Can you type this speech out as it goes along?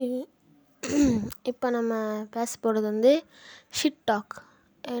இப்போ நம்ம பேச போகிறது வந்து ஷிட் டாக்.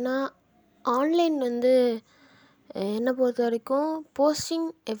 ஏன்னா ஆன்லைன் வந்து என்னை பொறுத்த வரைக்கும் posting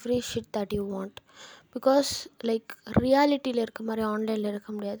every shit that you want. Because like ரியாலிட்டியில் இருக்க மாதிரி ஆன்லைனில் இருக்க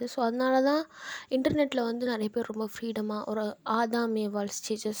முடியாது. ஸோ அதனால தான் இன்டர்நெட்டில் வந்து நிறைய பேர் ரொம்ப ஃப்ரீடமாக ஒரு ஆதாம் ஏவாள்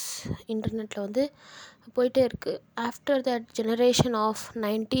ஸ்டேஜஸ் இன்டர்நெட்டில் வந்து போயிட்டே இருக்குது. After that generation of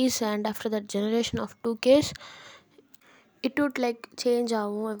 90s and after that generation of 2Ks it would like change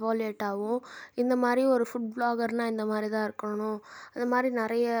ஆகும், எவால்வேட் ஆகும். இந்த மாதிரி ஒரு ஃபுட் ப்ளாகர்னால் இந்த மாதிரி தான் இருக்கணும், அந்த மாதிரி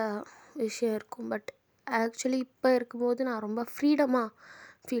நிறைய விஷயம் இருக்கும். பட் ஆக்சுவலி இப்போ இருக்கும்போது நான் ரொம்ப ஃப்ரீடமாக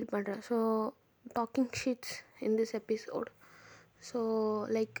ஃபீல் பண்ணுறேன். So talking shits in this episode. So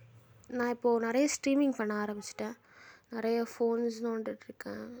like நான் இப்போது நிறைய ஸ்ட்ரீமிங் பண்ண ஆரம்பிச்சிட்டேன். நிறைய ஃபோன்ஸ்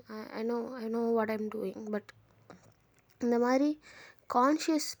நோண்டிட்டுருக்கேன். I know what I'm doing. But இந்த மாதிரி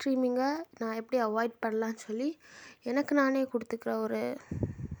கான்ஷியஸ் ஸ்ட்ரீமிங்கை நான் எப்படி அவாய்ட் பண்ணலான்னு சொல்லி எனக்கு நானே கொடுத்துக்கிற ஒரு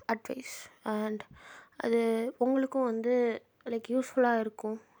அட்வைஸ். அண்ட் அது உங்களுக்கும் வந்து லைக் யூஸ்ஃபுல்லாக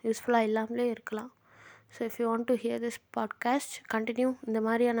இருக்கும், யூஸ்ஃபுல்லாக இல்லாமலே இருக்கலாம். So if you want to hear this podcast continue. இந்த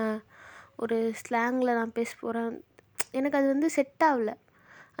மாதிரியான ஒரு ஸ்லாங்கில் நான் பேச போகிறேன். எனக்கு அது வந்து செட் ஆகலை,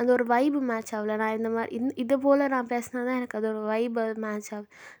 அந்த ஒரு வைபு மேட்ச் ஆகலை. நான் இந்த மாதிரி இதை போல் நான் பேசினா தான் எனக்கு அது ஒரு வைபு மேட்ச் ஆகுது.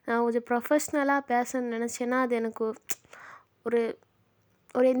 நான் கொஞ்சம் ப்ரொஃபஷ்னலாக பேசணும்னு நினச்சேன்னா அது எனக்கு ஒரு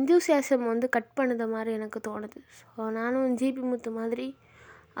ஒரு எந்தூசியாசம் வந்து கட் பண்ணுற மாதிரி எனக்கு தோணுது. ஸோ நானும் ஜிபி முத்து மாதிரி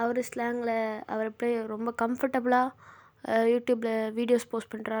அவர் ஸ்லாங்கில் அவர் எப்படி ரொம்ப கம்ஃபர்டபுளாக யூடியூப்பில் வீடியோஸ்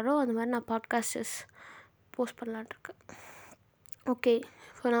போஸ்ட் பண்ணுறாரோ அந்த மாதிரி நான் பாட்காஸ்டர்ஸ் போஸ்ட் பண்ணலான்ட்ருக்கேன். ஓகே,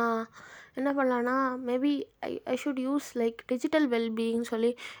 ஸோ நான் என்ன பண்ணலான்னா maybe I should use like digital wellbeing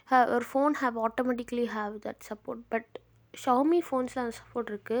சொல்லி ஒரு phone have automatically have that support. But Xiaomi ஃபோன்ஸில் அந்த சப்போர்ட்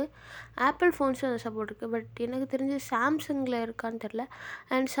இருக்குது, ஆப்பிள் ஃபோன்ஸில் அந்த சப்போர்ட் இருக்குது. பட் எனக்கு தெரிஞ்சு சாம்சங்கில் இருக்கான்னு தெரில.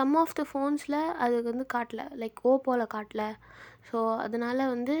 அண்ட் சம் ஆஃப் த ஃபோன்ஸில் அது வந்து காட்டல, லைக் ஓப்போவில் காட்டல. ஸோ அதனால்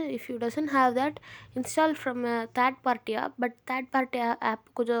வந்து if you doesn't have that install from third party app. But third party app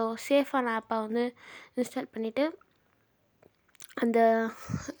கொஞ்சம் சேஃபான ஆப்பாக வந்து இன்ஸ்டால் பண்ணிவிட்டு அந்த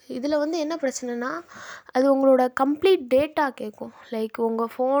இதில் வந்து என்ன பிரச்சனைனா அது உங்களோட கம்ப்ளீட் டேட்டா கேட்கும். லைக்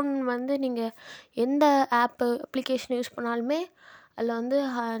உங்கள் ஃபோன் வந்து நீங்கள் எந்த அப்ளிகேஷன் யூஸ் பண்ணாலுமே அதில் வந்து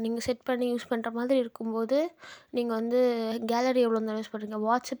நீங்கள் செட் பண்ணி யூஸ் பண்ணுற மாதிரி இருக்கும்போது நீங்கள் வந்து கேலரி எவ்வளோ நேரம் யூஸ் பண்ணுறீங்க,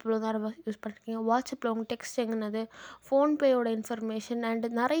 வாட்ஸ்அப் எவ்வளோ நேரம் யூஸ் பண்ணுறீங்க, வாட்ஸ்அப்பில் உங்கள் டெக்ஸ்ட் எங்கன்னது, ஃபோன்பேயோட இன்ஃபர்மேஷன்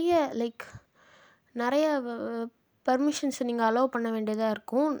அண்டு நிறைய பர்மிஷன்ஸை நீங்கள் அலோவ் பண்ண வேண்டியதாக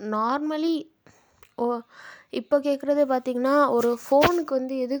இருக்கும். நார்மலி இப்போ கேட்குறது பார்த்திங்கன்னா ஒரு ஃபோனுக்கு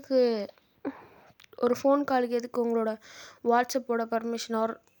வந்து எதுக்கு, ஒரு ஃபோன் காலுக்கு எதுக்கு உங்களோட வாட்ஸ்அப்போட permission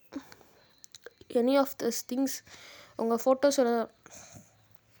or any of this things, உங்கள் ஃபோட்டோஸோட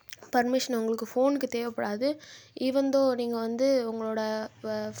பர்மிஷன் உங்களுக்கு ஃபோனுக்கு தேவைப்படாது. ஈவன் தோ நீங்கள் வந்து உங்களோட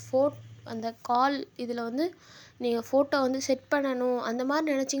அந்த கால் இதில் வந்து நீங்கள் ஃபோட்டோ வந்து செட் பண்ணணும் அந்த மாதிரி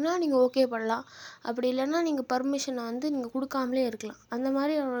நினச்சிங்கன்னா நீங்கள் ஓகே பண்ணலாம். அப்படி இல்லைன்னா நீங்கள் பர்மிஷனை வந்து நீங்கள் கொடுக்காமலே இருக்கலாம். அந்த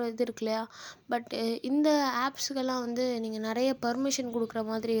மாதிரி ஒரு இது இருக்கு இல்லையா. பட் இந்த ஆப்ஸுக்கெல்லாம் வந்து நீங்கள் நிறைய பர்மிஷன் கொடுக்குற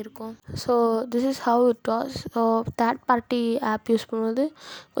மாதிரி இருக்கும். So this is how it was. So third party app use பண்ணும்போது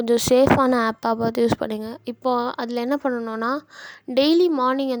கொஞ்சம் சேஃபான ஆப்பாக பார்த்து யூஸ் பண்ணுங்க. இப்போது அதில் என்ன பண்ணணுன்னா டெய்லி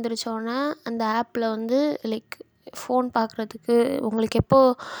மார்னிங் எழுந்திரிச்சோடனே அந்த ஆப்பில் வந்து லைக் ஃபோன் பார்க்குறதுக்கு உங்களுக்கு எப்போ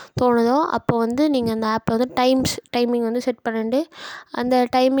தோணுதோ அப்போ வந்து நீங்கள் அந்த ஆப்பை வந்து டைமிங் வந்து செட் பண்ணிட்டு அந்த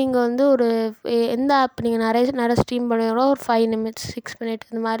டைமிங்கை வந்து ஒரு எந்த ஆப் நீங்கள் நிறைய ஸ்ட்ரீம் பண்ணுவீங்களோ ஒரு 5 நிமிட்ஸ் 6 மினிட்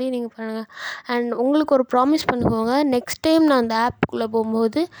இந்த மாதிரி நீங்கள் பண்ணுங்கள். அண்ட் உங்களுக்கு ஒரு ப்ராமிஸ் பண்ணிக்கோங்க, நெக்ஸ்ட் டைம் நான் அந்த ஆப்புக்குள்ளே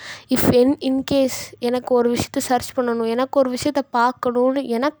போகும்போது இன்கேஸ் எனக்கு ஒரு விஷயத்தை சர்ச் பண்ணணும், எனக்கு ஒரு விஷயத்தை பார்க்கணுன்னு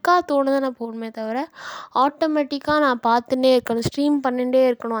எனக்காக தோணுதை நான் போகணுமே தவிர ஆட்டோமேட்டிக்காக நான் பார்த்துட்டே இருக்கணும், ஸ்ட்ரீம் பண்ணிகிட்டே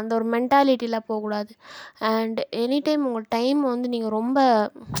இருக்கணும் அந்த ஒரு மென்டாலிட்டியில் போகக்கூடாது. அண்ட் எனி டைம் உங்கள் டைம் வந்து நீங்கள் ரொம்ப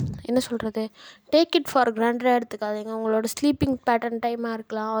என்ன சொல்கிறது, டேக் இட் ஃபார் கிராண்டடாக எடுத்துக்காதீங்க. உங்களோட ஸ்லீப்பிங் பேட்டர்ன் டைமாக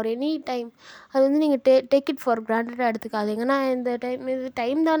இருக்கலாம் ஒரு எனி டைம், அது வந்து நீங்கள் டேக் இட் ஃபார் கிராண்டடாக எடுத்துக்காதீங்க. நான் இந்த இது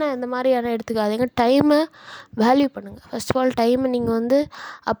டைம் தானே அந்த மாதிரியான எடுத்துக்காதீங்க. டைமை வேல்யூ பண்ணுங்கள். ஃபர்ஸ்ட் ஆஃப் ஆல் டைமை நீங்கள் வந்து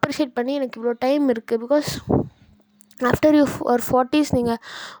அப்ரிஷியேட் பண்ணி எனக்கு இவ்வளோ டைம் இருக்குது. பிகாஸ் ஆஃப்டர் ஒரு 40s நீங்கள்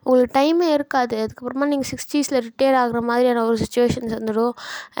உங்களுக்கு டைமே இருக்காது. அதுக்கப்புறமா நீங்கள் 60ஸில் ரிட்டையர் ஆகிற மாதிரியான ஒரு சுச்சுவேஷன்ஸ் வந்துடும்.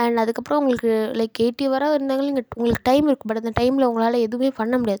 அண்ட் அதுக்கப்புறம் உங்களுக்கு லைக் 80 வர இருந்தாலும் உங்களுக்கு டைம் இருக்குது. பட் அந்த டைமில் உங்களால் எதுவுமே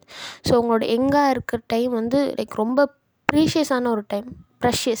பண்ண முடியாது. ஸோ உங்களோட எங்காக இருக்கிற டைம் வந்து லைக் ரொம்ப ப்ரீஷியஸான ஒரு டைம்,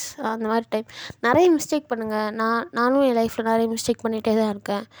 ப்ரெஷியஸ் அந்த மாதிரி டைம். நிறைய மிஸ்டேக் பண்ணுங்கள். நானும் என் லைஃப்பில் நிறைய மிஸ்டேக் பண்ணிகிட்டே தான்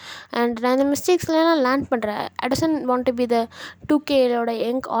இருக்கேன். அண்ட் நான் இந்த மிஸ்டேக்ஸ்லாம் லேர்ன் பண்ணுறேன். I doesn't want to be the 2Kயோட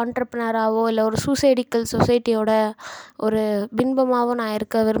யங் ஆண்டர்ப்ரனராகவோ இல்லை ஒரு சூசைடிக்கல் சொசைட்டியோட ஒரு பின்பமாகவோ நான்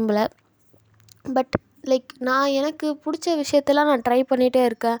இருக்க விரும்பலை. பட் லைக் நான் எனக்கு பிடிச்ச விஷயத்தெல்லாம் நான் ட்ரை பண்ணிகிட்டே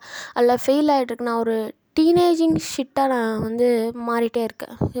இருக்கேன். அதில் ஃபெயில் ஆகிட்டுருக்கு. நான் ஒரு டீனேஜிங் ஷிட்டாக நான் வந்து மாறிட்டே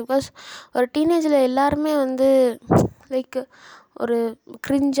இருக்கேன். பிகாஸ் ஒரு டீனேஜில் எல்லாருமே வந்து லைக் ஒரு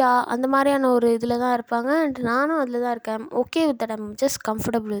கிரிஞ்சாக அந்த மாதிரியான ஒரு இதில் தான் இருப்பாங்க. அண்ட் நானும் அதில் தான் இருக்கேன். Okay with that, I'm just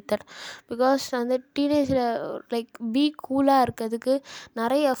comfortable with that. Because வந்து டீனேஜில் லைக் பி கூலாக இருக்கிறதுக்கு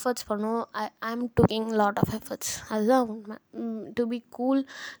நிறைய எஃபர்ட்ஸ் பண்ணுவோம். I'm taking lot of efforts. அதுதான் உண்மை. டு பி கூல்,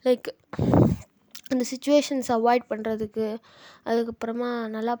 லைக் அந்த சுச்சுவேஷன்ஸ் அவாய்ட் பண்ணுறதுக்கு, அதுக்கப்புறமா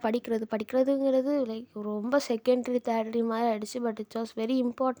நல்லா படிக்கிறதுங்கிறது லைக் ரொம்ப செகண்டரி தேர்டரி மாதிரி ஆகிடுச்சு. But it's was very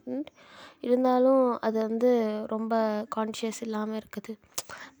important. இருந்தாலும் அது வந்து ரொம்ப கான்ஷியஸ் இல்லாமல் இருக்குது.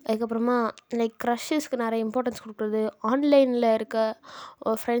 அதுக்கப்புறமா லைக் க்ரஷஸ்க்கு நிறைய இம்பார்ட்டன்ஸ் கொடுக்குறது, ஆன்லைனில் இருக்க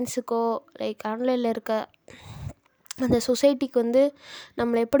ஃப்ரெண்ட்ஸுக்கோ லைக் ஆன்லைனில் இருக்க அந்த சொசைட்டிக்கு வந்து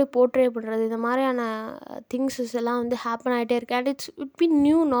நம்மளை எப்படி போர்ட்ரே பண்ணுறது, இந்த மாதிரியான திங்ஸஸ் எல்லாம் வந்து ஹேப்பன் ஆகிட்டே இருக்கு. And it be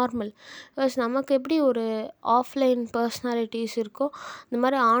new normal. Because நமக்கு எப்படி ஒரு ஆஃப்லைன் பர்சனாலிட்டிஸ் இருக்கோ, இந்த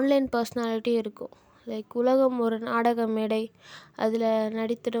மாதிரி ஆன்லைன் பர்சனாலிட்டியும் இருக்கும். லைக் உலகம் ஒரு நாடக மேடை, அதில்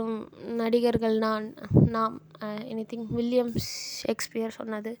நடித்திடும் நடிகர்கள் நாம் எனிதிங் வில்லியம் ஷேக்ஸ்பியர்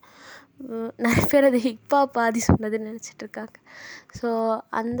சொன்னது. நிறைய பேர் அது ஹிப்பாப் ஆதி சொன்னதுன்னு நினச்சிட்ருக்காங்க. ஸோ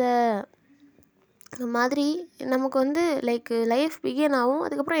அந்த மாதிரி நமக்கு வந்து லைக் லைஃப் பிகின் ஆகும்,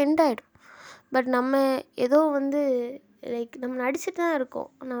 அதுக்கப்புறம் எண்ட் ஆகிடும். பட் நம்ம ஏதோ வந்து லைக் நம்ம நடிச்சிட்டு தான் இருக்கோம்.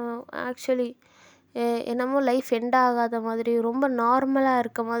 நம்ம ஆக்சுவலி என்னமோ லைஃப் எண்ட் ஆகாத மாதிரி, ரொம்ப நார்மலாக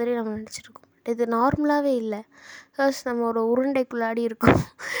இருக்க மாதிரி நம்ம நடிச்சிருக்கோம். பட் இது நார்மலாகவே இல்லை. பிகாஸ் நம்ம ஒரு உருண்டைக்குள்ளாடி இருக்கோம்.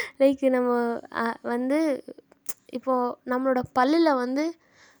 லைக் நம்ம வந்து இப்போது நம்மளோட பல்லில் வந்து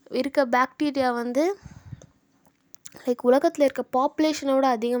இருக்க பாக்டீரியா வந்து லைக் உலகத்தில் இருக்க பாப்புலேஷனோட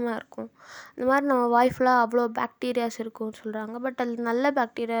அதிகமாக இருக்கும். இந்த மாதிரி நம்ம வாய் ஃபுல்லாக அவ்வளோ பாக்டீரியாஸ் இருக்கும்னு சொல்கிறாங்க. பட் அது நல்ல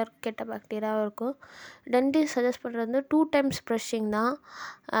பாக்டீரியா இருக்கும், கெட்ட பாக்டீரியாவும் இருக்கும். டென்டிஸ்ட் சஜஸ்ட் பண்ணுறது வந்து 2 times ப்ரஷ்ஷிங் தான்.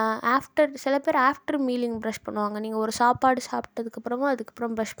 சில பேர் ஆஃப்டர் மீலிங் ப்ரஷ் பண்ணுவாங்க. நீங்கள் ஒரு சாப்பாடு சாப்பிட்டதுக்கப்புறமா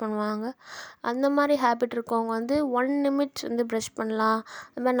அதுக்கப்புறம் ப்ரஷ் பண்ணுவாங்க. அந்த மாதிரி ஹேபிட் இருக்கவங்க வந்து 1 நிமிட்ஸ் வந்து ப்ரஷ் பண்ணலாம்.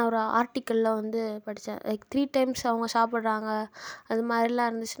 அது மாதிரி நான் ஒரு ஆர்டிக்கலில் வந்து படித்தேன். லைக் 3 times அவங்க சாப்பிட்றாங்க, அது மாதிரிலாம்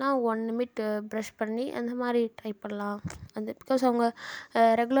இருந்துச்சுன்னா 1 நிமிட் ப்ரஷ் பண்ணி அந்த மாதிரி ட்ரை பண்ணலாம். அது பிகாஸ் அவங்க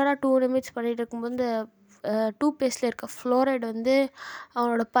ரெகுலராக 2 நிமிட்ஸ் பண்ணிகிட்டு இருக்கும்போது இந்த டூத் பேஸ்ட்டில் இருக்க ஃப்ளோரைடு வந்து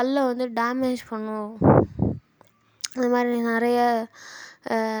அவங்களோட பல்லை வந்து டேமேஜ் பண்ணும். அந்த மாதிரி நிறைய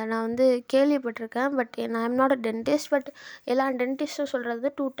நான் வந்து கேள்விப்பட்டிருக்கேன். பட் நான் I'm not a dentist. But எல்லா டென்டிஸ்ட்டும் சொல்கிறது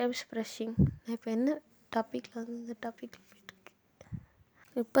 2 times ப்ரஷ்ஷிங். நான் இப்போ என்ன டாப்பிக்கில் வந்து இந்த டாப்பிக்கில் போயிட்டுருக்கேன்.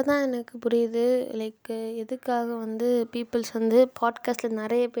 இப்போ தான் எனக்கு புரியுது லைக் எதுக்காக வந்து பீப்புள்ஸ் வந்து பாட்காஸ்ட்டில்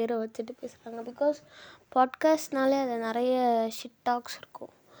நிறைய பேரை வச்சுட்டு பேசுகிறாங்க. பிகாஸ் பாட்காஸ்ட்னாலே அதில் நிறைய ஷிட் டாக்ஸ்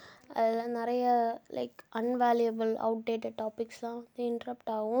இருக்கும். அதில் நிறைய லைக் அன்வேல்யூபிள் அவுட்டேட்டட் டாபிக்ஸ்லாம் வந்து இன்ட்ரப்ட்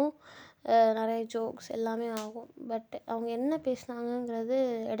ஆகும். நிறைய ஜோக்ஸ் எல்லாமே ஆகும். பட் அவங்க என்ன பேசுனாங்கங்கிறது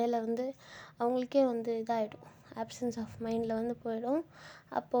இடையில வந்து அவங்களுக்கே வந்து இதாகிடும், ஆப்சன்ஸ் ஆஃப் மைண்டில் வந்து போயிடும்.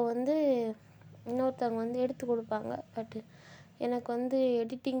 அப்போது வந்து இன்னொருத்தவங்க வந்து எடுத்து கொடுப்பாங்க. பட் எனக்கு வந்து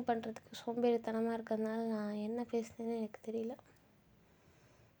எடிட்டிங் பண்ணுறதுக்கு சோம்பேறித்தனமாக இருக்கிறதுனால நான் என்ன பேசுனேன்னு எனக்கு தெரியல.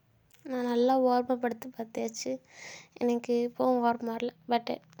 நான் நல்லா வார்மப் எடுத்து பார்த்தாச்சு, எனக்கு இப்போவும் வார்ம் வரல.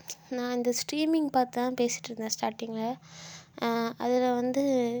 பட்டு நான் இந்த ஸ்ட்ரீமிங் பார்த்து தான் பேசிகிட்டு இருந்தேன் ஸ்டார்டிங்கில். அதில் வந்து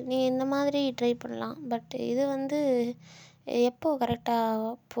நீ இந்த மாதிரி ட்ரை பண்ணலாம். பட் இது வந்து எப்போ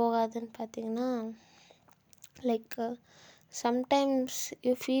கரெக்டாக போகாதுன்னு பார்த்தீங்கன்னா, like sometimes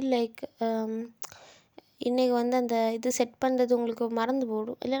you feel like இன்றைக்கி வந்து அந்த இது செட் பண்ணுறது உங்களுக்கு மறந்து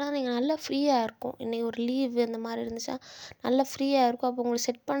போடும். இல்லைனா நீங்கள் நல்லா ஃப்ரீயாக இருக்கும், இன்றைக்கி ஒரு லீவு அந்த மாதிரி இருந்துச்சா நல்லா ஃப்ரீயாக இருக்கும். அப்போ உங்களுக்கு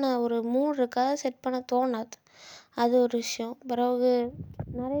செட் பண்ண ஒரு மூட் இருக்காது, செட் பண்ண தோணாது. அது ஒரு விஷயம். பிறகு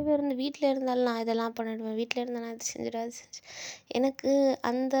நிறைய பேர் வந்து வீட்டில் இருந்தாலும் நான் இதெல்லாம் பண்ணிவிடுவேன், வீட்டில் இருந்தால் நான் இது செஞ்சிடுவேன் எனக்கு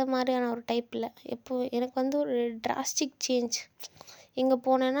அந்த மாதிரியான ஒரு டைப் இல்லை. எப்போது எனக்கு வந்து ஒரு ட்ராஸ்டிக் சேஞ்ச். இங்கே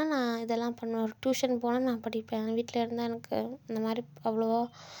போனேன்னா நான் இதெல்லாம் பண்ணுவேன், ஒரு டியூஷன் போனால் நான் படிப்பேன். வீட்டில் இருந்தால் எனக்கு அந்த மாதிரி அவ்வளோவா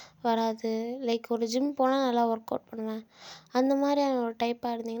வராது. லைக் ஒரு ஜிம் போனால் நல்லா ஒர்க் அவுட் பண்ணுவேன். அந்த மாதிரியான ஒரு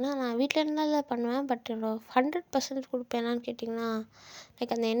டைப்பாக இருந்திங்கன்னா நான் வீட்டில் இருந்தாலும் பண்ணுவேன். பட் 100% கொடுப்பேனான்னு கேட்டிங்கன்னா,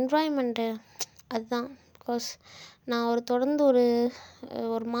 லைக் அந்த என்வாய்மெண்ட்டு அதுதான். பிகாஸ் நான் தொடர்ந்து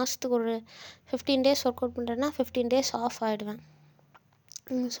ஒரு மாதத்துக்கு ஒரு 15 days ஒர்க் அவுட் பண்ணுறேன்னா 15 days ஆஃப் ஆகிடுவேன்.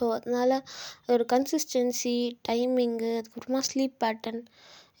 ஸோ அதனால் ஒரு கன்சிஸ்டன்சி, டைமிங்கு, அதுக்கப்புறமா ஸ்லீப் பேட்டர்ன்,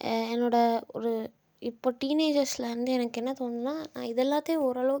 என்னோடய ஒரு இப்போ டீனேஜர்ஸ்லேருந்து எனக்கு என்ன தோணுதுன்னா, நான் இதெல்லாத்தையும்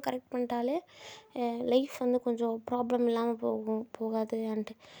ஓரளவு கரெக்ட் பண்ணிட்டாலே லைஃப் வந்து கொஞ்சம் ப்ராப்ளம் இல்லாமல் போகாது.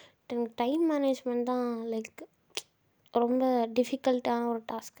 அண்ட் எனக்கு டைம் மேனேஜ்மெண்ட் தான் லைக் ரொம்ப டிஃபிகல்ட்டான ஒரு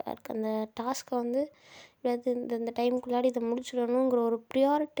டாஸ்க்காக இருக்குது. அந்த டாஸ்க்கை வந்து எப்படியாவது இந்த டைமுக்குள்ளாடி இதை முடிச்சிடணுங்கிற ஒரு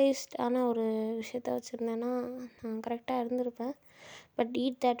ப்ரியாரிட்டைஸ்டான ஒரு விஷயத்த வச்சுருந்தேன்னா நான் கரெக்டாக இருந்திருப்பேன். பட்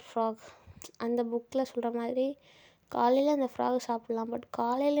ஈட் தட் ஃப்ராக், அந்த புக்கில் சொல்கிற மாதிரி காலையில் அந்த ஃப்ராக் சாப்பிட்லாம். பட்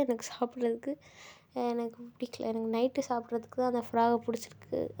காலையில் எனக்கு சாப்பிட்றதுக்கு எனக்கு பிடிக்கல. எனக்கு நைட்டு சாப்பிட்றதுக்கு தான் அந்த ஃப்ராகை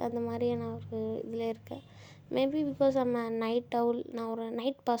பிடிச்சிருக்கு. அந்த மாதிரியான ஒரு இதில் இருக்கேன். Maybe because I'm a night owl. நான் ஒரு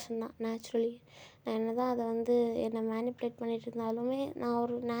நைட் பர்சன் தான் நேச்சுரலி. நான் என்ன தான் அதை வந்து என்னை மேனிப்புலேட் பண்ணிட்டு இருந்தாலுமே நான்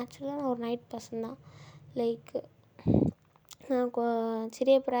ஒரு நேச்சுரலாக நான் ஒரு நைட் பர்சன் தான். லைக் நான்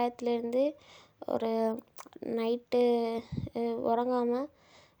சிறிய பிராயத்துலேருந்து ஒரு நைட்டு உறங்காமல்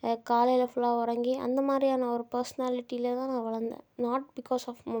காலையில் ஃபுல்லாக உறங்கி அந்த மாதிரியான ஒரு பர்சனாலிட்டியில் தான் நான் வளர்ந்தேன். Not because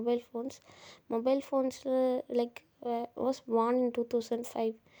of mobile phones. Mobile ஃபோன்ஸில் லைக் வாஸ் born in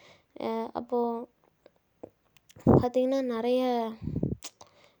 2005. அப்போது பார்த்திங்கன்னா நிறைய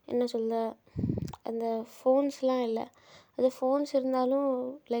என்ன சொல்ல, அந்த ஃபோன்ஸ்லாம் இல்லை. அது ஃபோன்ஸ் இருந்தாலும்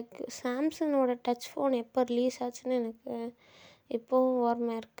லைக் சாம்சங்கோட டச் ஃபோன் எப்போ ரிலீஸ் ஆச்சுன்னு எனக்கு இப்போவும்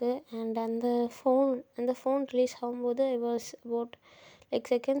ஓர்மை இருக்குது. அண்ட் அந்த ஃபோன் ரிலீஸ் ஆகும்போது I was about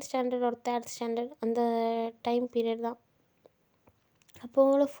like second standard ஒரு தேர்ட் ஸ்டாண்டர்ட் அந்த டைம் பீரியட் தான். அப்போ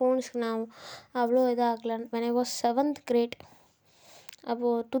உள்ள ஃபோன்ஸுக்கு நான் அவ்வளோ இதாகலை. when I was 7th grade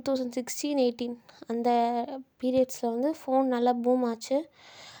அப்போது 2016-18 அந்த பீரியட்ஸில் வந்து ஃபோன் நல்லா பூம் ஆச்சு.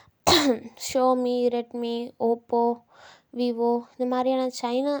 ஷோமி, ரெட்மி, ஓப்போ, விவோ இந்த மாதிரியான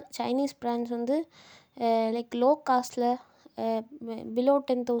சைனீஸ் பிராண்ட்ஸ் வந்து லைக் லோ காஸ்ட்டில் பிலோ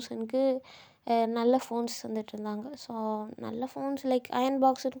 10,000க்கு நல்ல ஃபோன்ஸ் வந்துட்டுருந்தாங்க. ஸோ நல்ல ஃபோன்ஸ் லைக் அயன்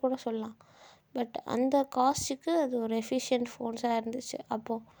பாக்ஸுன்னு கூட சொல்லலாம். பட் அந்த காஸ்ட்டுக்கு அது ஒரு எஃபிஷியன்ட் ஃபோன்ஸாக இருந்துச்சு.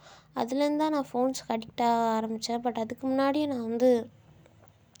 அப்போது அதுலேருந்து தான் நான் ஃபோன்ஸ்க்கு அடிக்ட் ஆக ஆரம்பித்தேன். பட் அதுக்கு முன்னாடியே நான் வந்து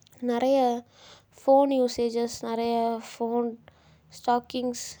நிறைய ஃபோன் யூசேஜஸ், நிறைய ஃபோன்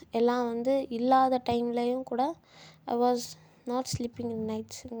ஸ்டாக்கிங்ஸ் எல்லாம் வந்து இல்லாத டைம்லேயும் கூட I was not sleeping in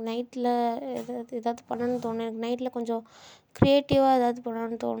nights. நைட்டில் ஏதாவது பண்ணணும்னு தோணும். எனக்கு நைட்டில் கொஞ்சம் க்ரியேட்டிவாக ஏதாவது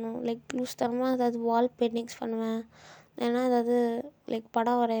பண்ணணும்னு தோணும். லைக் லூஸ்தனமாக ஏதாவது வால் பெயிண்டிங்ஸ் பண்ணுவேன். ஏன்னா ஏதாவது லைக்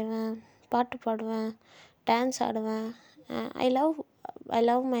படம் வரைவேன், பாட்டு பாடுவேன், டான்ஸ் ஆடுவேன். I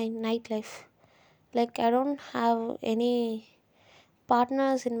love my night life. Like I don't have any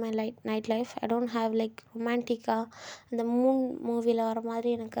partners in my night life. I don't have like ரொமான்டிக்காக அந்த மூவியில் வர மாதிரி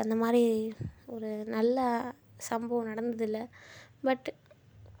எனக்கு அந்த மாதிரி ஒரு நல்ல சம்பவம் நடந்ததில்லை. பட்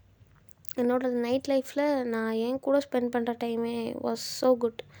என்னோடய நைட் லைஃப்பில் நான் என் கூட ஸ்பெண்ட் பண்ணுற டைமே வாஸ் ஸோ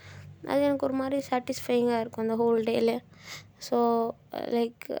குட். அது எனக்கு ஒரு மாதிரி சாட்டிஸ்ஃபையிங்காக இருக்கும் அந்த ஹோல் டேயில். ஸோ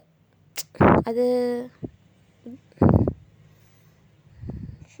லைக் அது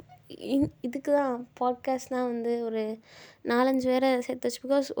இதுக்கு தான் பாட்காஸ்ட்னால் வந்து ஒரு 4-5 பேரை சேர்த்து வச்சு.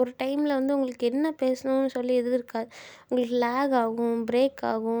 பிகாஸ் ஒரு டைமில் வந்து உங்களுக்கு என்ன பேசணும்னு சொல்லி எது இருக்காது. உங்களுக்கு லேக் ஆகும், பிரேக்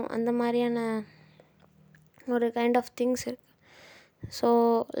ஆகும், அந்த மாதிரியான ஒரு கைண்ட் ஆஃப் திங்ஸ் இருக்குது. ஸோ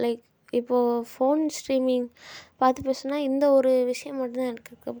லைக் இப்போது ஃபோன் ஸ்ட்ரீமிங் பார்த்து பேசுனா இந்த ஒரு விஷயம் மட்டும்தான்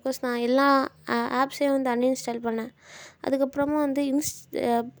எனக்கு இருக்குது. பிகாஸ் நான் எல்லா ஆப்ஸையும் வந்து அன்இன்ஸ்டால் பண்ணேன். அதுக்கப்புறமா வந்து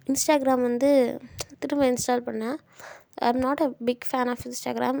இன்ஸ்டாகிராம் வந்து திரும்ப இன்ஸ்டால் பண்ணேன். I am not a big fan of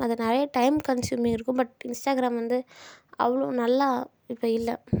Instagram. அது நிறைய டைம் கன்சியூமிங் இருக்கும். பட் இன்ஸ்டாகிராம் வந்து அவ்வளோ நல்லா இப்போ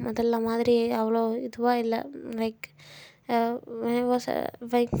இல்லை, முதல்ல மாதிரி அவ்வளோ இதுவாக இல்லை. லைக்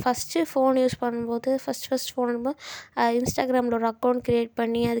ஃபஸ்ட்டு ஃபோன் யூஸ் பண்ணும்போது ஃபஸ்ட் ஃபோன் பண்ணும்போது இன்ஸ்டாகிராமில் ஒரு அக்கௌண்ட் க்ரியேட்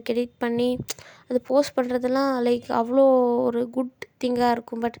பண்ணி அதுக்கு எடிட் பண்ணி அது போஸ்ட் பண்ணுறதுலாம் லைக் அவ்வளோ ஒரு குட் திங்காக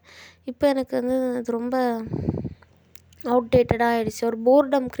இருக்கும். பட் இப்போ எனக்கு வந்து அது ரொம்ப அவுட்டேட்டடாக ஆகிடுச்சு. ஒரு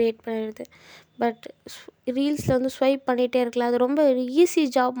போர்டம் க்ரியேட் பண்ணிடுது. பட் ரீல்ஸில் வந்து ஸ்வைப் பண்ணிகிட்டே இருக்கலாம். அது ரொம்ப ஈஸி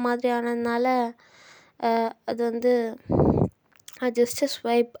ஜாப் மாதிரி ஆனதுனால அது வந்து ஜஸ்ட்டு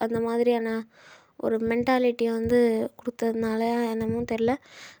ஸ்வைப் அந்த மாதிரியான ஒரு மென்டாலிட்டியை வந்து கொடுத்ததுனால என்னமோ தெரில,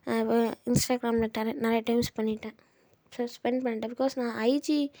 இன்ஸ்டாகிராமில் நிறைய டைம் ஸ்பெண்ட் பண்ணிட்டேன். பிகாஸ் நான்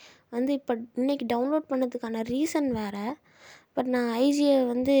ஐஜி வந்து இப்போ இன்றைக்கி டவுன்லோட் பண்ணதுக்கான ரீசன் வேறு. பட் நான் ஐஜியை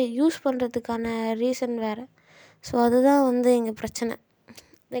வந்து யூஸ் பண்ணுறதுக்கான ரீசன் வேறு. ஸோ அதுதான் வந்து எங்கள் பிரச்சனை.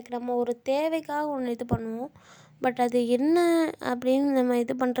 லைக் நம்ம ஒரு தேவைக்காக ஒன்று இது பண்ணுவோம். பட் அது என்ன அப்படின்னு நம்ம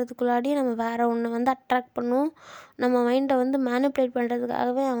இது பண்ணுறதுக்குள்ளாடி நம்ம வேறு ஒன்று வந்து அட்ராக்ட் பண்ணுவோம். நம்ம மைண்டை வந்து மேனிப்புலேட்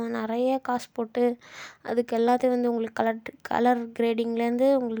பண்ணுறதுக்காகவே அவன் நிறைய காசு போட்டு அதுக்கு எல்லாத்தையும் வந்து உங்களுக்கு கலர் கிரேடிங்லேருந்து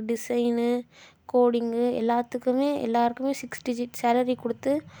உங்களுக்கு டிசைனு, கோடிங்கு எல்லாருக்குமே 6 டிஜிட் சேலரி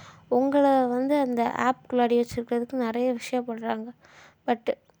கொடுத்து உங்களை வந்து அந்த ஆப்குள்ளாடி வச்சுருக்கிறதுக்கு நிறைய விஷயம் பண்ணுறாங்க.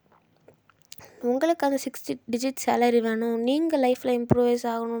 பட் உங்களுக்கு அந்த 6 டிஜிட் சேலரி வேணும், நீங்கள் லைஃப்பில் இம்ப்ரூவைஸ்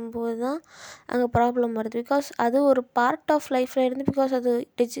ஆகணும் போது தான் அங்கே ப்ராப்ளம் வருது. பிகாஸ் அது ஒரு பார்ட் ஆஃப் லைஃப்பில் இருந்து, பிகாஸ் அது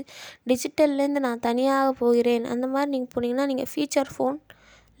டிஜிட்டல்லேருந்து நான் தனியாக போகிறேன் அந்த மாதிரி நீங்கள் போனீங்கன்னா நீங்கள் ஃபீச்சர் ஃபோன்,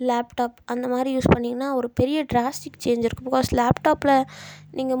 லேப்டாப் அந்த மாதிரி யூஸ் பண்ணிங்கன்னா ஒரு பெரிய டிராஸ்டிக் சேஞ்ச் இருக்கும். பிகாஸ் லேப்டாப்பில்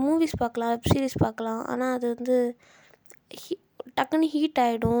நீங்கள் மூவிஸ் பார்க்கலாம், வெப் சீரிஸ் பார்க்கலாம். ஆனால் அது வந்து டக்குன்னு ஹீட்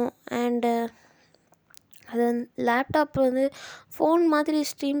ஆகிடும். அண்டு அது லேப்டாப் வந்து ஃபோன் மாதிரி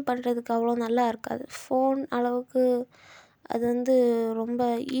ஸ்ட்ரீம் பண்ணுறதுக்கு அவ்வளோ நல்லா இருக்காது. ஃபோன் அளவுக்கு அது வந்து ரொம்ப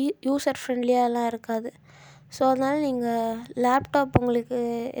யூசர் ஃப்ரெண்ட்லியாலாம் இருக்காது. ஸோ அதனால் நீங்கள் லேப்டாப் உங்களுக்கு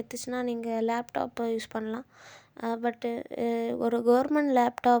எத்துச்சுன்னா நீங்கள் லேப்டாப்பை யூஸ் பண்ணலாம். பட்டு ஒரு கவர்மெண்ட்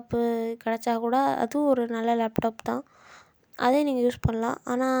லேப்டாப்பு கிடச்சா கூட அதுவும் ஒரு நல்ல லேப்டாப் தான், அதே நீங்கள் யூஸ் பண்ணலாம்.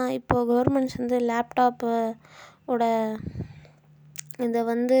 ஆனால் இப்போது கவர்மெண்ட்ஸ் வந்து லேப்டாப்பு ஓட இதை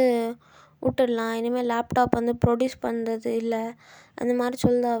வந்து விட்டுடலாம், இனிமேல் லேப்டாப் வந்து ப்ரொடியூஸ் பண்ணுறது இல்லை அந்த மாதிரி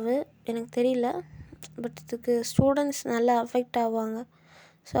சொல்லுதாவு. எனக்கு தெரியல, பட் இதுக்கு ஸ்டூடெண்ட்ஸ் நல்லா அஃபெக்ட் ஆவாங்க.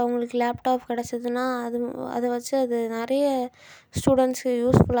 ஸோ அவங்களுக்கு லேப்டாப் கிடச்சதுன்னா அதை வச்சு அது நிறைய ஸ்டூடெண்ட்ஸுக்கு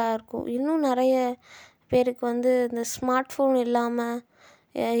யூஸ்ஃபுல்லாக இருக்கும். இன்னும் நிறைய பேருக்கு வந்து இந்த ஸ்மார்ட் ஃபோன் இல்லாமல்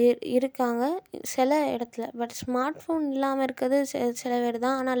இருக்காங்க சில இடத்துல. பட் ஸ்மார்ட் ஃபோன் இல்லாமல் இருக்கிறது சில பேர்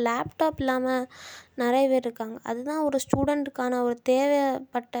தான். ஆனால் லேப்டாப் இல்லாமல் நிறைய பேர் இருக்காங்க. அதுதான் ஒரு ஸ்டூடெண்ட்டுக்கான ஒரு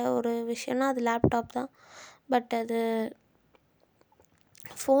தேவைப்பட்ட ஒரு விஷயம்னா அது லேப்டாப் தான். பட் அது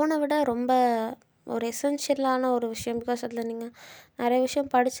ஃபோனை விட ரொம்ப ஒரு எசென்ஷியலான ஒரு விஷயம். பிகாஸ் அதில் நீங்கள் நிறைய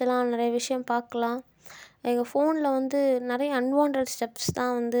விஷயம் படிச்சலாம், நிறைய விஷயம் பார்க்கலாம். எங்கள் ஃபோனில் வந்து நிறைய அன்வான்டட் ஸ்டெப்ஸ்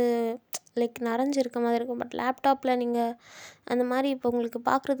தான் வந்து லைக் நிறைஞ்சிருக்க மாதிரி இருக்கும். பட் லேப்டாப்பில் நீங்கள் அந்த மாதிரி இப்போ உங்களுக்கு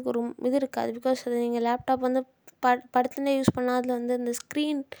பார்க்குறதுக்கு ஒரு இது இருக்காது. பிகாஸ் அது நீங்கள் லேப்டாப் வந்து படுத்துனே யூஸ் பண்ணால் அதில் வந்து இந்த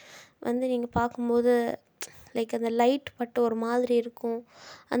ஸ்க்ரீன் வந்து நீங்கள் பார்க்கும்போது லைக் அந்த லைட் பட்டு ஒரு மாதிரி இருக்கும்,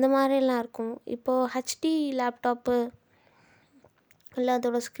 அந்த மாதிரிலாம் இருக்கும். இப்போது ஹெச்டி லேப்டாப்பு இல்லை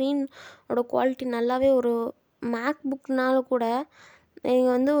அதோட ஸ்க்ரீனோட குவாலிட்டி நல்லாவே ஒரு மேக் புக்னாலும் கூட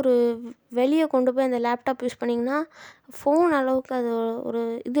நீங்கள் வந்து ஒரு வெளியே கொண்டு போய் அந்த லேப்டாப் யூஸ் பண்ணிங்கன்னா ஃபோன் அளவுக்கு அது ஒரு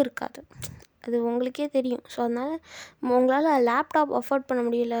இது இருக்காது, அது உங்களுக்கே தெரியும். ஸோ அதனால் உங்களால் லேப்டாப் அஃபோர்ட் பண்ண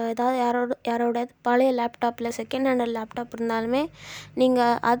முடியல, ஏதாவது யாரோட பழைய லேப்டாப்பில் செகண்ட் ஹேண்டட் லேப்டாப் இருந்தாலுமே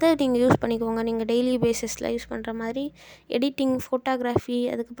நீங்கள் அதை நீங்கள் யூஸ் பண்ணிக்கோங்க. நீங்கள் டெய்லி பேசிஸில் யூஸ் பண்ணுற மாதிரி எடிட்டிங், ஃபோட்டோகிராஃபி,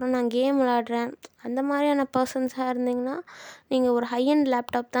 அதுக்கப்புறம் நான் கேம் விளாட்றேன் அந்த மாதிரியான பர்சன்ஸாக இருந்திங்கன்னா நீங்கள் ஒரு ஹை அண்ட்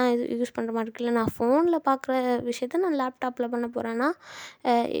லேப்டாப் தான் யூஸ் பண்ணுற மாதிரி இருக்குல்ல. நான் ஃபோனில் பார்க்குற விஷயத்த நான் லேப்டாப்பில் பண்ண போகிறேன்னா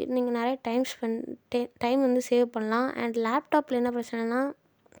நீங்கள் நிறைய டைம் வந்து சேவ் பண்ணலாம். அண்ட் லேப்டாப்பில் என்ன பிரச்சனைனா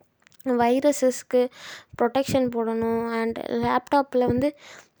வைரஸஸ்க்கு ப்ரொடெக்ஷன் போடணும். அண்ட் லேப்டாப்பில் வந்து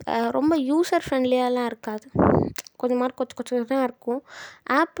ரொம்ப யூசர் ஃப்ரெண்ட்லியாலாம் இருக்காது, கொஞ்சம் மாதிரி கொஞ்சம் தான் இருக்கும்.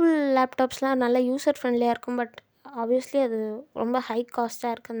 ஆப்பிள் லேப்டாப்ஸ்லாம் நல்லா யூசர் ஃப்ரெண்ட்லியாக இருக்கும். பட் ஆப்வியஸ்லி அது ரொம்ப ஹை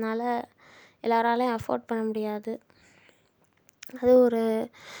காஸ்ட்டாக இருக்கிறதுனால எல்லாராலையும் அஃபோர்ட் பண்ண முடியாது, அது ஒரு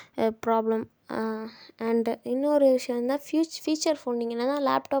ப்ராப்ளம். அண்டு இன்னொரு விஷயம் தான் ஃபீச்சர் ஃபோன். நீங்கள் என்ன தான்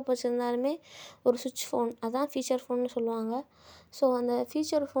லேப்டாப் வச்சுருந்தாலுமே ஒரு சுவிட்ச் ஃபோன், அதான் ஃபீச்சர் ஃபோன்னு சொல்லுவாங்க. ஸோ அந்த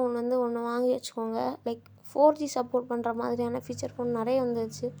ஃபீச்சர் ஃபோன் வந்து ஒன்று வாங்கி வச்சுக்கோங்க. லைக் 4G சப்போர்ட் பண்ணுற மாதிரியான ஃபீச்சர் ஃபோன் நிறைய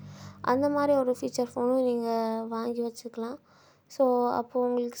வந்துருச்சு. அந்த மாதிரி ஒரு ஃபீச்சர் ஃபோனும் நீங்கள் வாங்கி வச்சுக்கலாம். ஸோ அப்போது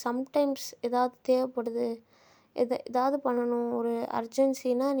உங்களுக்கு சம்டைம்ஸ் ஏதாவது தேவைப்படுது, ஏதாவது பண்ணணும், ஒரு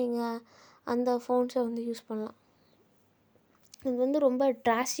அர்ஜென்சினால் நீங்கள் அந்த ஃபோன்ஸை வந்து யூஸ் பண்ணலாம். இது வந்து ரொம்ப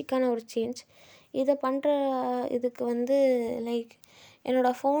டிராஸ்டிக்கான ஒரு சேஞ்ச். இதை பண்ணுற இதுக்கு வந்து லைக்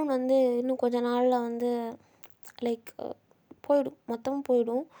என்னோடய ஃபோன் வந்து இன்னும் கொஞ்ச நாளில் வந்து லைக் போயிடும், மொத்தமாக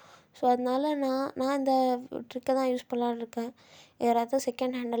போயிடும். ஸோ அதனால் நான் இந்த ட்ரிக்கை தான் யூஸ் பண்ணலான்னு இருக்கேன். யாராவது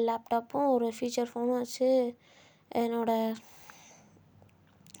செகண்ட் ஹேண்டட் லேப்டாப்பும் ஒரு ஃபீச்சர் ஃபோனும் வச்சு என்னோடய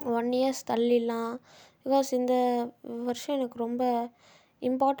 1 இயர்ஸ் தள்ளிடலாம். பிகாஸ் இந்த வருஷம் எனக்கு ரொம்ப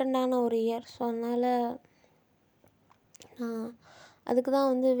இம்பார்ட்டண்ட்டான ஒரு இயர். ஸோ அதனால் நான் அதுக்கு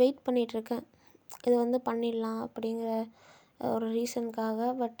தான் வந்து வெயிட் பண்ணிகிட்ருக்கேன், இது வந்து பண்ணிடலாம் அப்படிங்கிற ஒரு ரீசனுக்காக.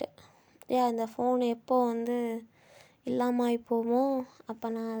 பட் இந்த ஃபோன் எப்போ வந்து இல்லாமல் போமோ அப்போ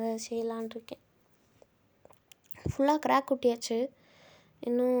நான் அதை செய்யலான் இருக்கேன். ஃபுல்லாக கிராக் ஒட்டியாச்சு,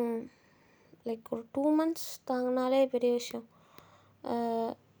 இன்னும் லைக் ஒரு 2 months தாங்கினாலே பெரிய விஷயம்.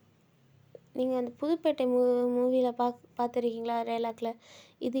 நீங்கள் அந்த புதுப்பேட்டை மூவியில் பார்த்துருக்கீங்களா டைலாக்ல,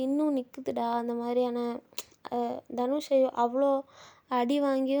 இது இன்னும் நிற்குதுடா அந்த மாதிரியான. தனுஷ் அவ்வளோ அடி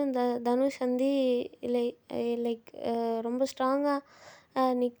வாங்கியும் இந்த தனுஷ் வந்து லைக் ரொம்ப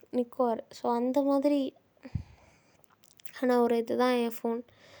ஸ்ட்ராங்காக நிற்குவார். ஸோ அந்த மாதிரி ஆனால் ஒரு இது தான் என் ஃபோன்.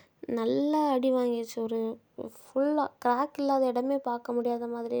 நல்லா அடி வாங்கிடுச்சு, ஒரு ஃபுல்லாக கிராக் இல்லாத இடமே பார்க்க முடியாத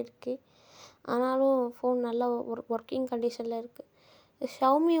மாதிரி இருக்குது. ஆனாலும் ஃபோன் நல்லா ஒர்க்கிங் கண்டிஷனில் இருக்குது.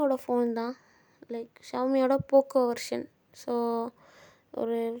 ஷவுமியோட ஃபோன் தான், லைக் ஷவுமியோட போக்கோ வெர்ஷன். ஸோ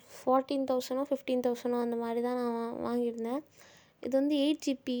ஒரு 14,000 15,000 அந்த மாதிரி தான் நான் வாங்கியிருந்தேன். இது வந்து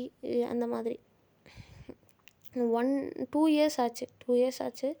 8GB அந்த மாதிரி. 2 years ஆச்சு, 2 years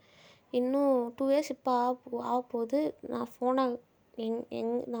ஆச்சு. இன்னும் 2 years இப்போ ஆகப்போகுது. நான் ஃபோனை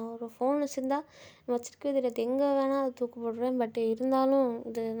நான் ஒரு ஃபோன் வச்சுருந்தா வச்சுருக்கவே தெரியாது, எங்கே வேணால் அதை தூக்கு போடுவேன். பட் இருந்தாலும்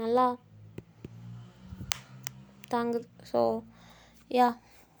இது நல்லா தாங்குது. ஸோ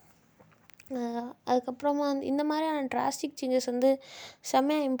அதுக்கப்புறமா இந்த மாதிரியான டிராஸ்டிக் சேஞ்சஸ் வந்து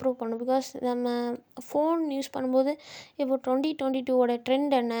செம்மையாக இம்ப்ரூவ் பண்ணும். பிகாஸ் நம்ம ஃபோன் யூஸ் பண்ணும்போது இப்போ 2022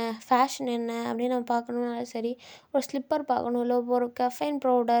 ட்ரெண்ட் என்ன, ஃபேஷன் என்ன அப்படின்னு நம்ம பார்க்கணுன்னாலும் சரி, ஒரு ஸ்லிப்பர் பார்க்கணும், இல்லை ஒரு கெஃபைன்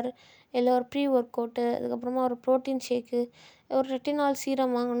பவுடர், இல்லை ஒரு ப்ரீ ஒர்க் அவுட்டு, அதுக்கப்புறமா ஒரு ப்ரோட்டீன் ஷேக்கு, ஒரு ரெட்டினால்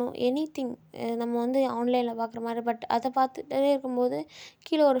சீரம் வாங்கணும், எனிதிங் நம்ம வந்து ஆன்லைனில் பார்க்குற மாதிரி. பட் அதை பார்த்துட்டே இருக்கும்போது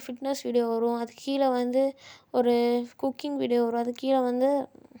கீழே ஒரு ஃபிட்னஸ் வீடியோ வரும், அது கீழே வந்து ஒரு குக்கிங் வீடியோ வரும், அது கீழே வந்து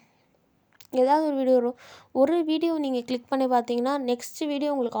ஏதாவது ஒரு வீடியோ வரும். ஒரு வீடியோ நீங்கள் கிளிக் பண்ணி பார்த்தீங்கன்னா நெக்ஸ்ட்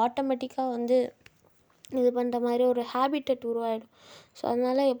வீடியோ உங்களுக்கு ஆட்டோமேட்டிக்காக வந்து இது பண்ணுற மாதிரி ஒரு ஹேபிட்டட் உருவாயிடும். ஸோ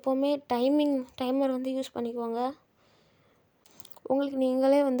அதனால் எப்போவுமே டைமர் வந்து யூஸ் பண்ணிக்கோங்க. உங்களுக்கு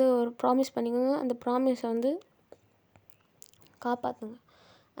நீங்களே வந்து ஒரு ப்ராமிஸ் பண்ணிக்கோங்க, அந்த ப்ராமிஸை வந்து காப்பாற்றுங்க.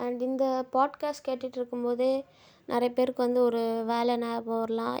 அண்ட் இந்த பாட்காஸ்ட் கேட்டுட்டு இருக்கும்போதே நிறைய பேருக்கு வந்து ஒரு வேலை ஞாபகம்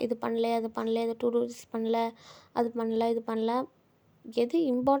வரலாம். இது பண்ணல, அது பண்ணல, இது டூ லிஸ்ட் பண்ணல, அது பண்ணல, இது பண்ணல. எது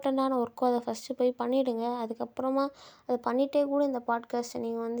இம்பார்ட்டண்ட்டான ஒர்க்கோ அதை ஃபஸ்ட்டு போய் பண்ணிவிடுங்க. அதுக்கப்புறமா அதை பண்ணிகிட்டே கூட இந்த பாட்காஸ்ட்டை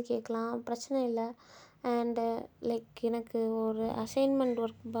நீங்கள் வந்து கேட்கலாம், பிரச்சனை இல்லை. அண்டு எனக்கு ஒரு அசைன்மெண்ட்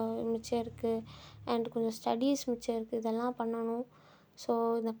ஒர்க் மிச்சம் இருக்குது, அண்ட் கொஞ்சம் ஸ்டடீஸ் மிச்சம் இருக்குது, இதெல்லாம் பண்ணணும். ஸோ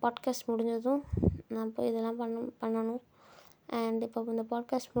இந்த பாட்காஸ்ட் முடிஞ்சதும் நான் போய் இதெல்லாம் பண்ணணும். அண்ட் இப்போ இந்த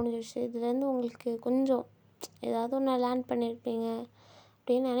பாட்காஸ்ட் முடிஞ்சிடுச்சு. இதுலேருந்து உங்களுக்கு கொஞ்சம் ஏதாவது ஒன்று லேர்ன் பண்ணியிருப்பீங்க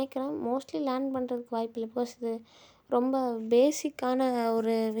அப்படின்னு நினைக்கிறேன். மோஸ்ட்லி லேர்ன் பண்ணுறதுக்கு வாய்ப்பு இல்லை, பிகாஸ் இது ரொம்ப பேசிக்கான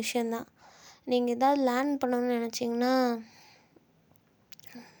ஒரு விஷயந்தான். நீங்கள் ஏதாவது லேர்ன் பண்ணணும்னு நினச்சிங்கன்னா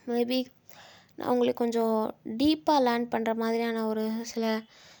மேபி நான் உங்களுக்கு கொஞ்சம் டீப்பாக லேர்ன் பண்ணுற மாதிரியான ஒரு சில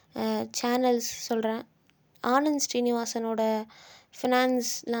சேனல்ஸ் சொல்கிறேன். ஆனந்த் ஸ்ரீனிவாசனோட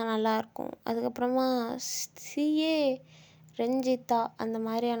ஃபினான்ஸ்லாம் நல்லாயிருக்கும். அதுக்கப்புறமா சிஏ ரஞ்சிதா அந்த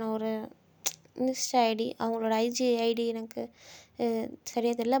மாதிரியான ஒரு இன்ஸ்டா ஐடி, அவங்களோட ஐஜி ஐடி எனக்கு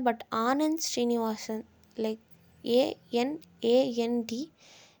சரியாக தெரியல. But Anand Srinivasan ANAND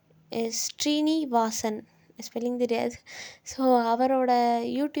Srinivasan, spelling தெரியாது. ஸோ அவரோட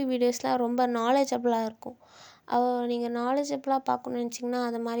யூடியூப் வீடியோஸ்லாம் ரொம்ப நாலேஜபிளாக இருக்கும். நீங்கள் நாலேஜபிளாக பார்க்கணுன்னு நினச்சிங்கன்னா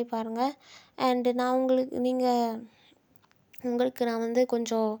அது மாதிரி பாருங்கள். அண்டு நான் உங்களுக்கு நான் வந்து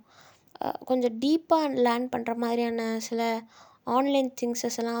கொஞ்சம் டீப்பாக லேர்ன் பண்ணுற மாதிரியான சில ஆன்லைன்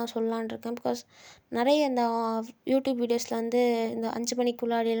திங்ஸஸ் எல்லாம் சொல்லலான் இருக்கேன். பிகாஸ் நிறைய இந்த யூடியூப் வீடியோஸில் வந்து இந்த 5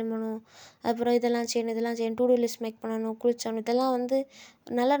 மணிக்குள்ளாடி எழும்பணும், அப்புறம் இதெல்லாம் செய்யணும், டூ டூ லிஸ்ட் மேக் பண்ணணும், குளிச்சணும், இதெல்லாம் வந்து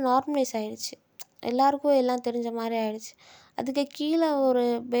நல்லா நார்மலைஸ் ஆகிடுச்சு. எல்லாருக்கும் எல்லாம் தெரிஞ்ச மாதிரி ஆகிடுச்சு. அதுக்கு கீழே ஒரு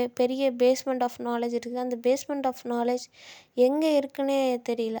பெரிய பேஸ்மெண்ட் ஆஃப் நாலேஜ் இருக்குது. அந்த பேஸ்மெண்ட் ஆஃப் நாலேஜ் எங்கே இருக்குன்னே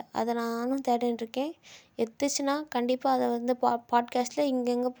தெரியல. அதை நானும் தேடின்ட்டுருக்கேன். எத்துச்சுன்னா கண்டிப்பாக அதை வந்து பாட்காஸ்ட்டில்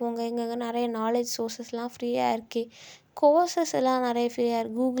இங்கெங்கே போங்க, எங்கெங்கே நிறைய நாலேஜ் சோர்ஸஸ்லாம் ஃப்ரீயாக இருக்குது. கோர்சஸ் எல்லாம் நிறைய ஃப்ரீயாக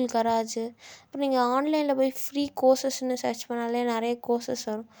இருக்குது. கூகுள் கராஜு, அப்புறம் நீங்கள் ஆன்லைனில் போய் ஃப்ரீ கோர்சஸ்ன்னு சர்ச் பண்ணாலே நிறைய கோர்சஸ்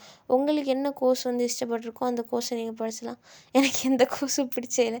வரும். உங்களுக்கு என்ன கோர்ஸ் வந்து இஷ்டப்பட்டிருக்கோ அந்த கோர்ஸை நீங்கள் படிச்சிடலாம். எனக்கு எந்த கோர்ஸும்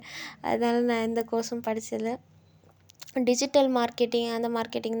பிடிச்சதில்லை, அதனால் நான் எந்த கோர்ஸும் படிச்சதில்லை. டிஜிட்டல் மார்க்கெட்டிங், அந்த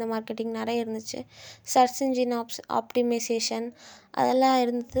மார்க்கெட்டிங், இந்த மார்க்கெட்டிங் நிறைய இருந்துச்சு. சர்ச் இன்ஜின் ஆப்டிமைசேஷன் அதெல்லாம்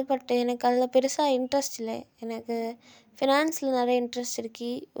இருந்தது. பட் எனக்கு அதில் பெருசாக இன்ட்ரெஸ்ட் இல்லை. எனக்கு ஃபினான்ஸில் நிறைய இன்ட்ரெஸ்ட்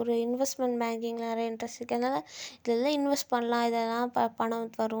இருக்குது, ஒரு இன்வெஸ்ட்மெண்ட் பேங்கிங்கில் நிறைய இன்ட்ரெஸ்ட் இருக்குது. அதனால் இதெல்லாம் இன்வெஸ்ட் பண்ணலாம், இதெல்லாம் பணம்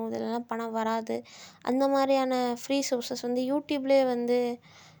வரும், இதெல்லாம் பணம் வராது, அந்த மாதிரியான ஃப்ரீ சோர்ஸஸ் வந்து யூடியூப்லேயே வந்து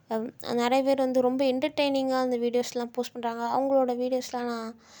நிறைய பேர் வந்து ரொம்ப என்டர்டெய்னிங்காக அந்த வீடியோஸ்லாம் போஸ்ட் பண்ணுறாங்க. அவங்களோட வீடியோஸ்லாம்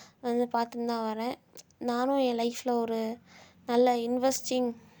நான் வந்து பார்த்துன்னு தான் வரேன். நானும் என் லைஃப்பில் ஒரு நல்ல இன்வெஸ்டிங்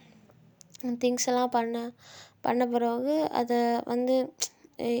திங்ஸ் எல்லாம் பண்ண பிறகு அதை வந்து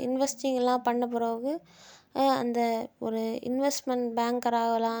இன்வெஸ்டிங் எல்லாம் பண்ண பிறகு அந்த ஒரு இன்வெஸ்ட்மெண்ட் பேங்கர்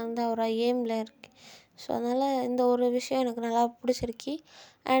ஆகலான்ற ஒரு எய்மில் இருக்குது. ஸோ அதனால் இந்த ஒரு விஷயம் எனக்கு நல்லா பிடிச்சிருக்கு.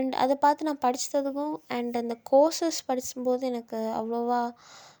 அண்ட் அதை பார்த்து நான் படித்ததுக்கும் அண்ட் அந்த கோர்சஸ் படிக்கும்போது எனக்கு அவ்வளோவா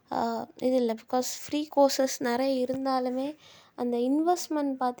இது இல்லை. பிகாஸ் ஃப்ரீ கோர்சஸ் நிறைய இருந்தாலுமே அந்த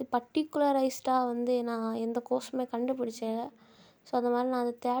இன்வெஸ்ட்மெண்ட் பார்த்து பர்டிகுலரைஸ்டாக வந்து நான் எந்த கோர்ஸுமே கண்டுபிடிச்சேன். ஸோ அந்த மாதிரி நான்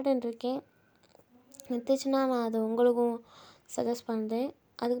அதை தேடின்ட்டுருக்கேன். இருந்துச்சுன்னா நான் அது உங்களுக்கும் சஜஸ்ட் பண்ணுறேன்.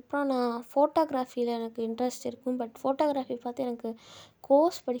 அதுக்கப்புறம் நான் ஃபோட்டோகிராஃபியில் எனக்கு இன்ட்ரெஸ்ட் இருக்கும். பட் ஃபோட்டோகிராஃபி பார்த்து எனக்கு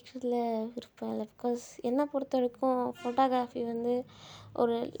கோர்ஸ் படிக்கிறதுல விருப்பம் இல்லை. பிகாஸ் என்னை பொறுத்த வரைக்கும் ஃபோட்டோகிராஃபி வந்து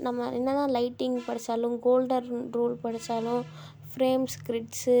ஒரு நம்ம என்ன தான் லைட்டிங் படித்தாலும், கோல்டன் ரூல் படித்தாலும், ஃப்ரேம்ஸ்,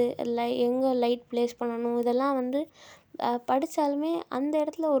 கிரிட்ஸு, எங்கே லைட் ப்ளேஸ் பண்ணணும், இதெல்லாம் வந்து படித்தாலுமே அந்த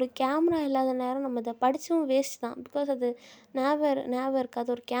இடத்துல ஒரு கேமரா இல்லாத நேரம் நம்ம இதை படித்தும் வேஸ்ட் தான். பிகாஸ் அது ஞாபகம் இருக்காது.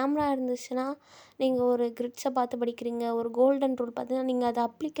 ஒரு கேமரா இருந்துச்சுன்னா நீங்கள் ஒரு கிரிட்ஸை பார்த்து படிக்கிறீங்க, ஒரு கோல்டன் ரூல் பார்த்தீங்கன்னா நீங்கள் அதை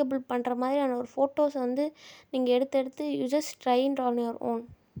அப்ளிகபிள் பண்ணுற மாதிரியான ஒரு ஃபோட்டோஸை வந்து நீங்கள் எடுத்து you just drained on your own.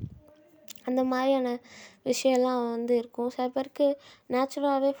 அந்த மாதிரியான விஷயம்லாம் வந்து இருக்கும். சில பேருக்கு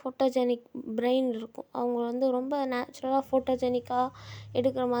நேச்சுரலாகவே ஃபோட்டோஜெனிக் பிரெயின் இருக்கும். அவங்க வந்து ரொம்ப நேச்சுரலாக ஃபோட்டோஜெனிக்காக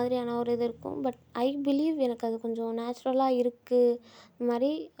எடுக்கிற மாதிரியான ஒரு இது இருக்கும். பட் ஐ பிலீவ் எனக்கு அது கொஞ்சம் நேச்சுரலாக இருக்குது இந்த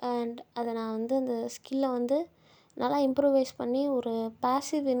மாதிரி. அண்ட் அதை நான் வந்து அந்த ஸ்கில்லை வந்து நல்லா இம்ப்ரூவைஸ் பண்ணி ஒரு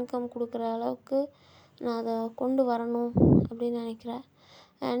பாசிவ் இன்கம் கொடுக்குற அளவுக்கு நான் அதை கொண்டு வரணும் அப்படின்னு நினைக்கிறேன்.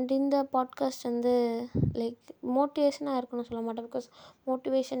 அண்ட் இந்த பாட்காஸ்ட் வந்து லைக் மோட்டிவேஷனாக இருக்குன்னு சொல்ல மாட்டேன். Because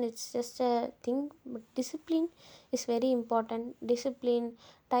motivation it's just a thing. But discipline is very important. Discipline,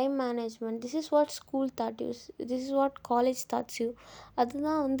 time management, this is what school taught us, this is what college thoughts you.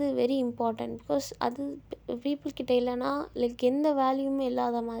 அதுதான் வந்து வெரி இம்பார்ட்டண்ட். பிகாஸ் அது people கிட்ட இல்லைன்னா like எந்த வேல்யூமே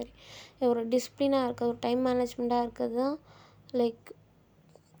இல்லாத மாதிரி. ஒரு டிசிப்ளினாக இருக்கிறது, ஒரு டைம் மேனேஜ்மெண்ட்டாக இருக்கிறது தான் like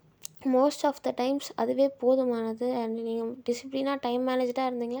most of the times அதுவே போதுமானது. அண்ட் நீங்கள் டிசிப்ளினாக டைம் மேனேஜ்டாக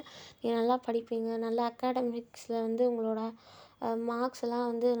இருந்தீங்கன்னா நீங்கள் நல்லா படிப்பீங்க. நல்லா அகாடமிக்ஸில் வந்து உங்களோட மார்க்ஸ் எல்லாம்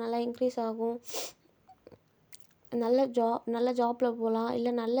வந்து நல்லா இன்க்ரீஸ் ஆகும். நல்ல ஜாப்பில் போகலாம்,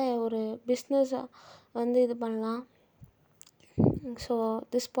 இல்லை நல்ல ஒரு பிஸ்னஸை வந்து இது பண்ணலாம். ஸோ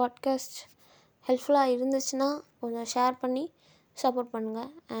திஸ் பாட்காஸ்ட் ஹெல்ப்ஃபுல்லாக இருந்துச்சுன்னா கொஞ்சம் ஷேர் பண்ணி சப்போர்ட்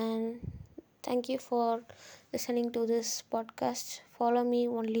பண்ணுங்கள். And thank you for listening to this podcast. Follow me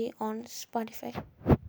only on Spotify.